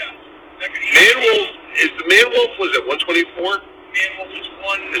 Yeah. Man-Wolf, the Man-Wolf, was it 124? Man-Wolf is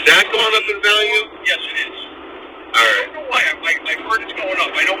one... Has that gone up in value? Yes, it is. All right. I don't know why. I've heard it's going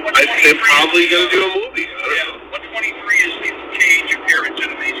up. I know 123... They're probably going to do a movie. I don't know. 123 is the Cage appearance in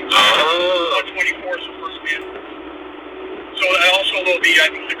Amazing Spider-Man. 124 is the first man. So also there'll be, I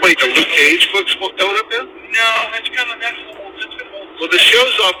think... Wait, the Luke Cage book's going up now? No, that's old. It's been old. Well, the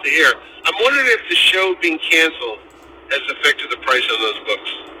show's off the air. I'm wondering if the show being canceled has affected the price on those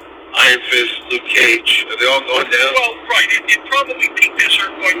books. Iron Fist, Luke Cage, are they all going down? Well, right. It probably peaked at a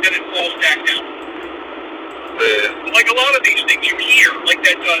certain point, then it falls back down. Like a lot of these things you hear, like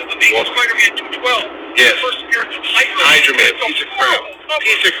that Amazing Spider-Man 212. Yes. The first appearance of Hydra Man, piece of crap.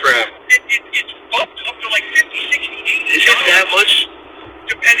 Piece of crap. It's bumped up to like 50, 60, 80. Is it that much?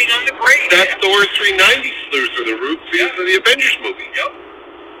 Depending on the grade. That Thor 390 flew through the roof for the Avengers movie. Yep.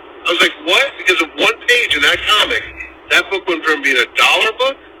 I was like, what? Because of one page in that comic, that book went from being $1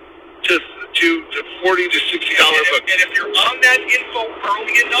 book to $40 to $60 book. And if you're on that info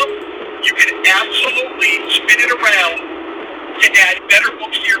early enough, you can absolutely spin it around to add better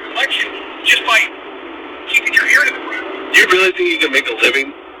books to your collection just by keeping your ear to the ground. Do you really think you can make a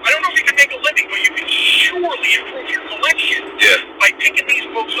living? I don't know if you can make a living, but you can surely improve your collection by picking these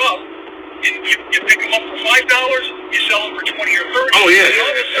books up. And you pick them up for $5, you sell them for 20 or 30. Oh, yeah,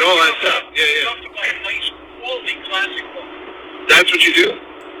 and all that stuff. Yeah. Enough to buy a nice, quality, classic book. That's what you do?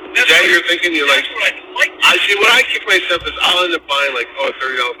 Is that you're thinking? You're like, what I'd like to I see, what I kick myself is I'll end up buying like, a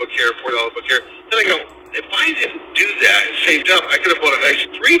 $30 book here, $40 book here. Then I go, if I didn't do that and saved up, I could have bought a nice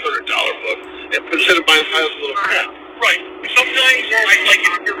 $300 book instead of buying piles of little crap. Right. Sometimes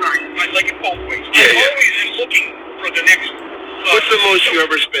I like it both ways. Yeah, I'm yeah. always looking for the next. What's the most you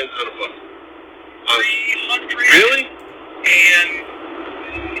ever spent on a book? 300. Really? And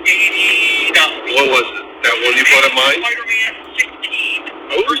 $80. What was it? That one you bought at mine? Spider-Man 15.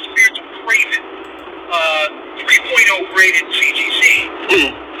 Oh. First appearance of Craven. 3.0 graded CGC.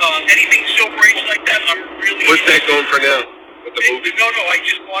 Anything Silver Age like that, I'm really. What's that going for now? With the movie? No, I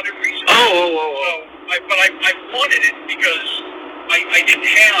just bought it recently. Oh. So, but I wanted it because I didn't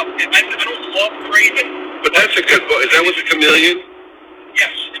have. I don't love Craven. But that's a good book. Is that with the Chameleon?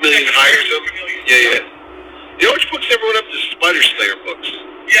 Yes. Chameleon hires him? Chameleon. Yeah. You know which books never went up? The Spider Slayer books.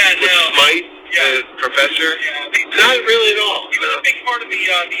 Yeah, With Smite, Yeah. the Professor. Yeah, Not really at all. He was a big part of the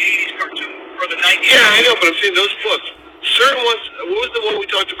 80s cartoon, or the 90s. Yeah, I know, but I'm saying those books. Certain ones. What was the one we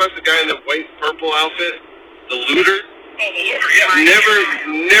talked about? The guy in the white purple outfit, the looter. Oh, the Looter, yeah.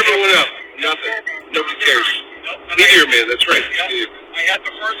 Never went up. Nothing. Nobody cares. Meteor Man. That's right. Yeah. I had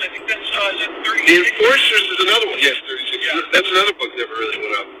the first. I think that's is that 36. The Enforcers is another one. Yes, 36. Yeah. That's another book never really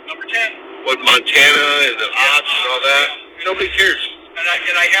went up. Number 10. What, Montana and the Ots and all that? Nobody cares. And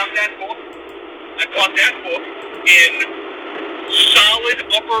I have that book. I bought that book in solid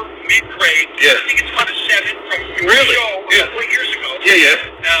upper mid grade. Yeah. I think it's about a 7 from your Really? show a Yeah. couple of years ago. Yeah.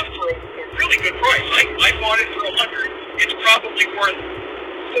 For a really good price. I bought it for $100. It's probably worth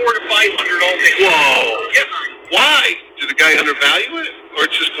 $400 to $500 all day. Whoa. Yes. Why? Did the guy undervalue it? Or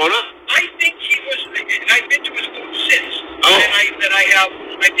it's just gone up? I think he was, and I've been to his booth since. Oh. And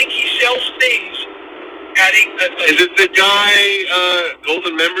I think he sells things at Is it the guy,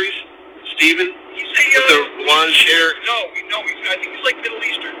 Golden Memories? Steven? He's With the blonde hair? No, I think he's like Middle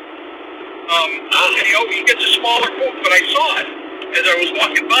Eastern. And he gets a smaller booth, but I saw it as I was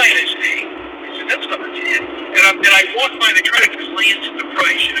walking by, and I said, hey, that's number 10. And I walk by and I try to glance at the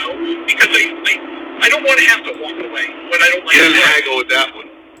price, because I don't want to have to walk away when I don't like You didn't it. haggle with that one.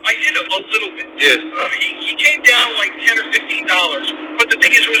 I did a little bit. Yeah. He came down like $10 or $15, but the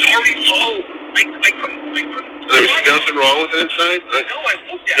thing is, it was already low. I couldn't. There was nothing wrong with it inside? No, I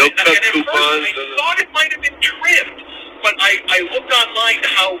looked at No it. cut And at coupons. first, I thought it might have been trimmed, but I looked online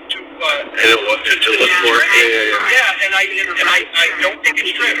how to. And it was to look for it. Yeah. Yeah, and I don't think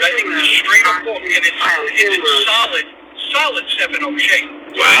it's trimmed. I think it's a straight up book, and it's in solid 7.0 shape.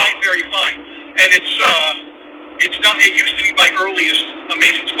 Wow. Very fine, and it's not. It used to be my earliest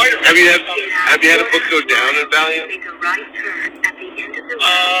Amazing Spider-Man. Have you had a book go down in value? Make a right turn at the end of the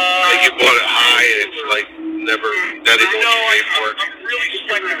Like you bought it high and it's like never not even what you paid for it. I'm really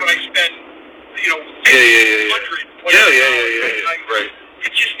selective when I spend, Yeah. 100. whatever. Yeah. Right.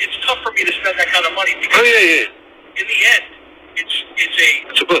 It's tough for me to spend that kind of money because Oh yeah. in the end,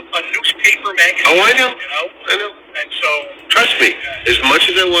 it's a book. a newspaper magazine. Oh, I know. I know. And so Trust me, as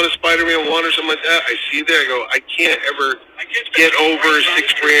much as I want a Spider-Man 1 or something like that, I see there, I go, I can't ever get over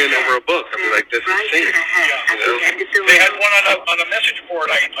 $6,000 over a book. I mean, like, that's insane. They had one on a message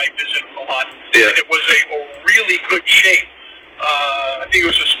board I visited a lot, Yeah. and it was a really good shape. I think it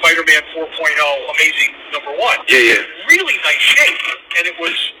was a Spider-Man 4.0 Amazing number 1. Yeah. Really nice shape, and it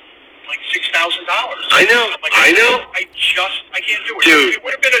was like $6,000. I know. I can't do it. Dude. It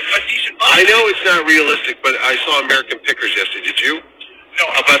would have been a decent buy. I know it's not realistic, but I saw American Pickers yesterday. Did you? No.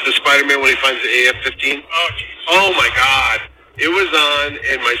 About the Spider-Man when he finds the AF-15? Oh, jeez. Oh my God. It was on,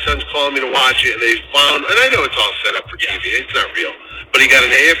 and my son's calling me to watch it, and they found, and I know it's all set up for TV, it's not real, but he got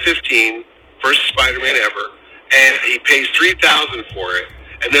an AF-15, first Spider-Man ever, and he pays $3,000 for it,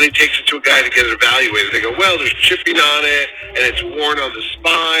 and then he takes it to a guy to get it evaluated. They go, well, there's chipping on it, and it's worn on the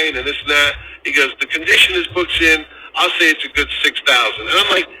spine, and this and that. He goes, the condition this book's in, I'll say it's a good $6,000. And I'm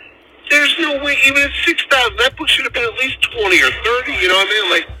like, there's no way, even at $6,000, that book should have been at least 20 or 30, you know what I mean?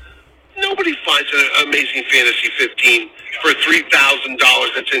 Like, nobody finds an Amazing Fantasy 15 for $3,000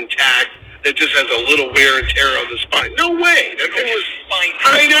 that's intact, that just has a little wear and tear on the spine. No way. That thing was,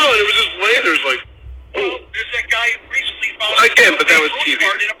 I know, and it was just laying there. It was like, well, there's that guy recently found again, but that was a TV.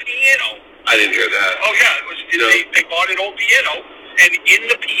 card in a piano. I didn't hear that. Oh, yeah. It was, No. they bought an old piano, and in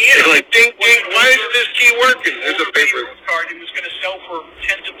the piano... They're like, ding, ding, why isn't this key working? There's a paper. Card. It was going to sell for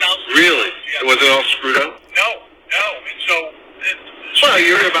tens of thousands. Really? Yeah. It wasn't all screwed up? No. And so... Well,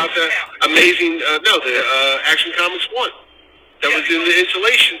 you heard about the Amazing, the Action Comics 1. That was in the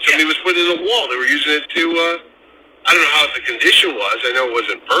insulation. Somebody was putting it in the wall. They were using it to, I don't know how the condition was. I know it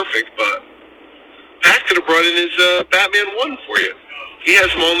wasn't perfect, but Pat could have brought in his Batman 1 for you. He has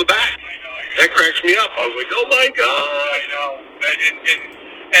them all in the back. That cracks me up. I was like, oh my God. I know.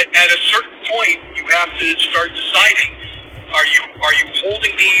 And at a certain point, you have to start deciding, are you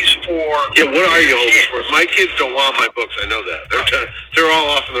holding these for... Yeah, what are you holding for? My kids don't want my books. I know that. They're they're all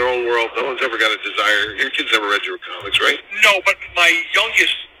off in their own world. No one's ever got a desire. Your kids never read your comics, right? No, but my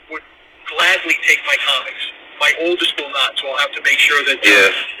youngest would gladly take my comics. My oldest will not, so I'll have to make sure that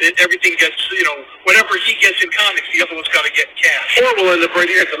that everything gets, whatever he gets in comics, the other one's got to get in cash. Or we'll end up right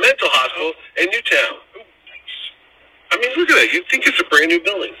here at the mental hospital in Newtown. Ooh, nice. I mean, look at that. You'd think it's a brand new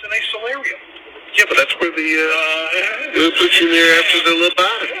building. It's a nice solarium. Yeah, but that's where they'll put you in there after the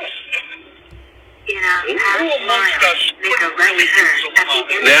lobotomies. Who amongst us couldn't really use a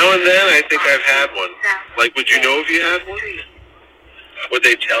lobotomy? Now and then, I think I've had one. Like, would you know if you had one? Would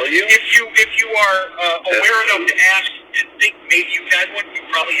they tell you? If you are aware enough to ask and think maybe you've had one, you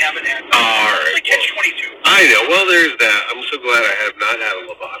probably haven't had one. All right. Like Catch-22. I know. Well, there's that. I'm so glad I have not had a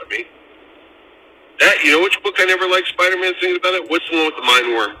lobotomy. That, you know which book I never liked Spider-Man thinking about it? What's the one with the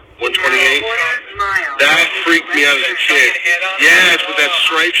mind worm? 128? That freaked me out as a kid. Yes, with that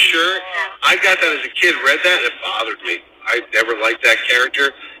striped shirt. I got that as a kid, read that, and it bothered me. I never liked that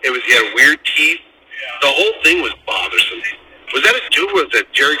character. He had weird teeth. The whole thing was bothersome. Was that a dude? Was that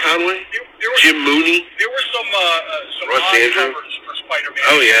Jerry Conway? Jim Mooney? There were some Ross odd Andrew? covers for Spider-Man.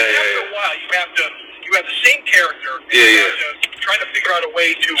 Oh, yeah. After a while, you have the same character. Yeah. Trying to figure out a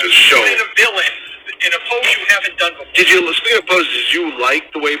way to show put in a villain in a pose you haven't done before. Speaking of poses, did you like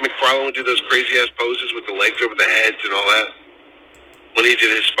the way McFarlane would do those crazy-ass poses with the legs over the heads and all that? When he did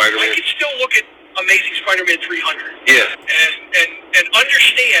his Spider-Man? I can still look at Amazing Spider-Man 300. Yeah. And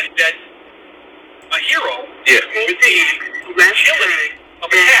understand that a hero with the agility of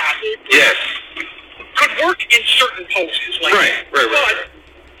a cat could work in certain poses. Like, Right.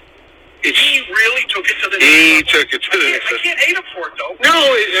 He really took it to the next He level. took it to the next I level. can't hate him for it, though. No,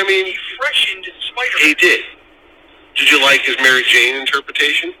 I mean, He freshened Spider-Man. he did. Did you like his Mary Jane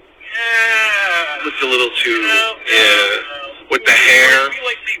interpretation? Yeah. Looked a little too, No. with the hair. We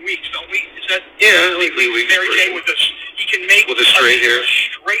like Lee Weeks, don't we? Is that Yeah, I like Lee Weeks' Mary Jane version. with he can make With the straight hair.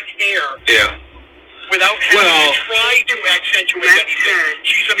 straight hair Yeah. without having to try to accentuate anything.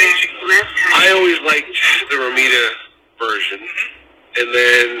 She's amazing. I always liked the Romita version. And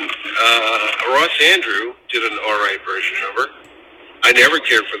then Ross Andrew did an alright version of her. I never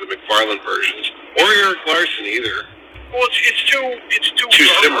cared for the McFarlane versions. Or Eric Larson either. Well, it's too Too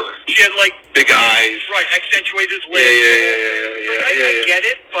dark. similar. She had like Big eyes. right, accentuated Yeah, lips. yeah. I get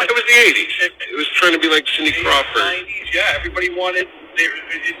it, but It was the 80s. It was trying to be like Cindy Crawford. 90s, yeah. Everybody wanted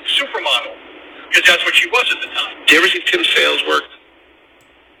supermodel because that's what she was at the time. Did you ever see Tim Sale's work?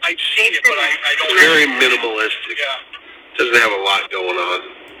 I've seen it, but I don't. Very minimalistic. Yeah, Doesn't have a lot going on.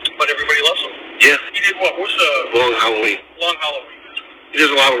 but everybody loves him. Yeah. He did what? What's the Long Halloween. Long Halloween? He does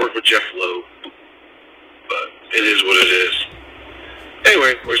a lot of work with Jeff Loeb. But it is what it is.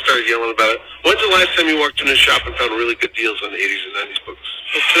 Anyway, we started yelling about it. When's the last time you walked into a shop and found really good deals on the 80s and 90s books?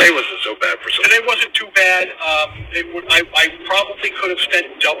 Well, today wasn't so bad for some. Today wasn't too bad. I probably could have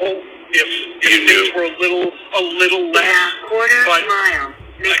spent double if things were a little less. But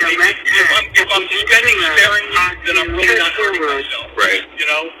if I'm spending sparingly, then I'm really not hurting myself. Right.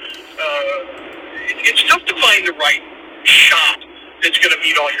 It's tough to find the right shop that's going to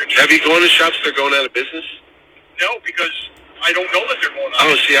meet all your needs. Have you gone to shops that are going out of business? No, because I don't know that they're going out.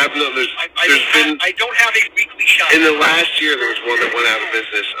 Oh, see, I've known I don't have a weekly shop. in the last year there was one that went out of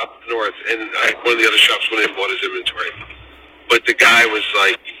business up north, and one of the other shops went in and bought his inventory. But the guy was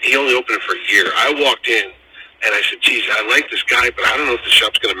like, he only opened it for a year. I walked in, and I said, geez, I like this guy, but I don't know if the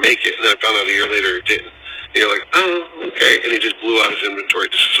shop's going to make it. And then I found out a year later it didn't. And you're like, oh, okay. And he just blew out his inventory,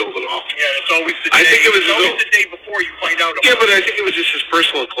 just sold it off. Yeah, it's always the day. I think it was always the day before you find out about Yeah, but I think it was just his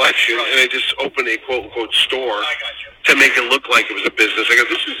personal collection, and I just opened a quote-unquote store I got you. to make it look like it was a business. I go,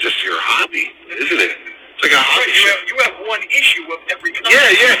 this is just your hobby, isn't it? It's like a hobby shop. You have one issue of every kind.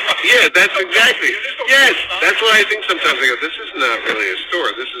 Yeah, that's exactly. Yes, that's what I think sometimes. I go, this is not really a store.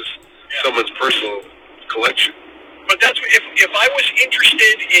 This is someone's personal collection. But that's if I was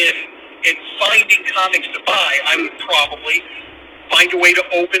interested in finding comics to buy, I would probably find a way to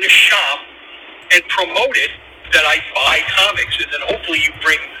open a shop and promote it that I buy comics, and then hopefully you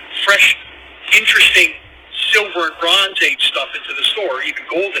bring fresh, interesting Silver and Bronze Age stuff into the store, even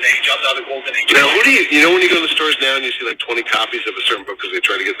Golden Age. I'm not a Golden Age. Now, who do you know when you go to the stores now and you see like 20 copies of a certain book because they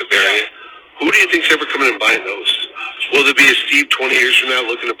try to get the variant? Who do you think's ever coming in and buying those? Will there be a Steve 20 years from now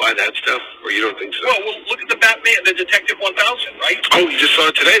looking to buy that stuff, or you don't think so? Well, look at the Batman, the Detective 1000, right? Oh, you just saw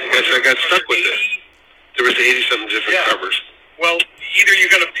it today. The guy said I got stuck with it. There was 80-something different covers. Well, either you're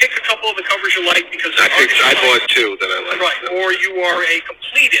going to pick a couple of the covers you like because I bought two that I liked. Right, or you are a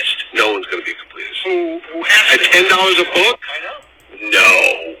completist. No one's going to be a completist. Who has At $10 a book? I know.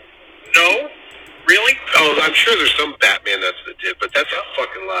 No. No? Really? Oh, I'm sure there's some Batman that did, but that's a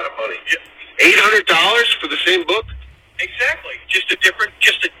fucking lot of money. Yeah. $800 for the same book? Exactly. Just a different.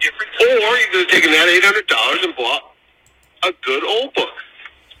 Or you could have taken that $800 and bought a good old book.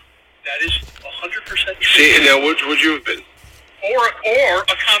 That is 100% true. See, and now which would you have been? Or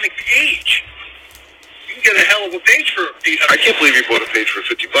a comic page. You can get a hell of a page for $800. I can't believe you bought a page for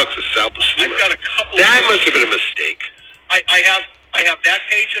 $50 at Sal Buscema. I've got a couple. That must have been a mistake. I have that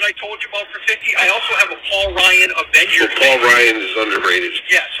page that I told you about for $50. I also have a Paul Ryan Avengers. Well, Paul Ryan is underrated.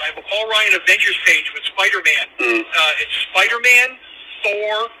 Yes, I have a Paul Ryan Avengers page with Spider-Man. It's Spider-Man,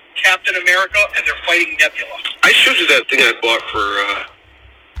 Thor, Captain America, and they're fighting Nebula. I showed you that thing I bought for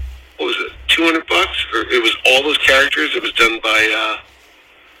what was it, $200? Or it was all those characters. It was done by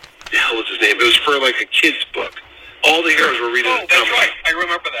the hell was his name? It was for like a kid's book. All the heroes were reading. Oh, that's right. I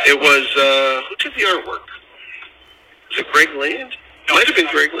remember that. It was who did the artwork? Was it Greg Land? No, might have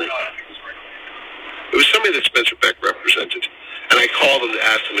been Greg Land. No, I think it was Greg Land. It was somebody that Spencer Beck represented. And I called him to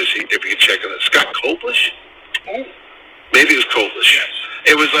ask him if he could check on it. Scott Koblish? Oh. Maybe it was Koblish. Yes.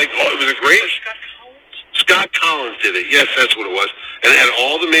 It was like, it was a great... Scott Collins did it. Yes, that's what it was. And it had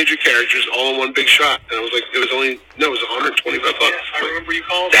all the major characters all in one big shot. And it was like, it was $125. Yes, I remember you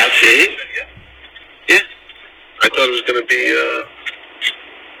called. That's it? Yeah. I thought it was going to be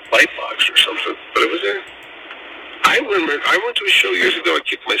Lightbox or something, but it was there. I remember, I went to a show years ago, I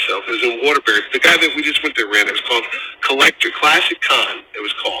kicked myself. It was in Waterbury. The guy that we just went there ran, it was called Collector Classic Con, it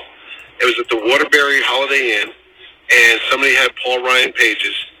was called. It was at the Waterbury Holiday Inn, and somebody had Paul Ryan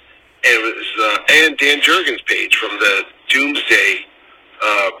pages, and it was, and Dan Jurgens' page from the Doomsday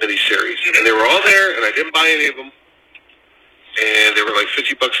miniseries. And they were all there, and I didn't buy any of them, and they were like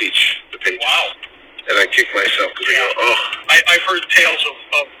 $50 each, the pages. Wow. And I kicked myself, because I go, oh. I've heard tales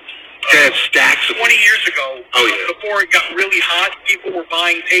of had stacks of 20 years ago, before it got really hot, people were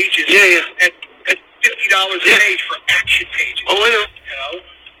buying pages at $50 a page for action pages. Oh, I know. You know?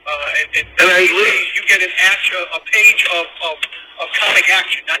 And you get a page of comic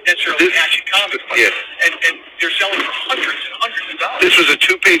action, not necessarily action comics, but and they're selling for hundreds and hundreds of dollars. This was a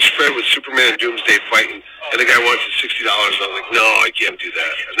 2-page spread with Superman and Doomsday fighting, and the guy wanted $60, and I was like, no, I can't do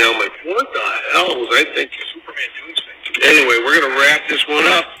that. And now I'm like, what the hell was I thinking? Superman Doomsday. Anyway, we're going to wrap this one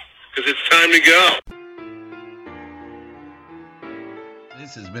up, because it's time to go.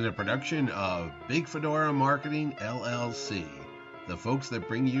 This has been a production of Big Fedora Marketing, LLC. The folks that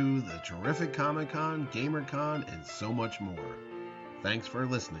bring you the terrific Comic-Con, GamerCon, and so much more. Thanks for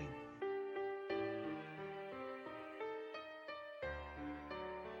listening.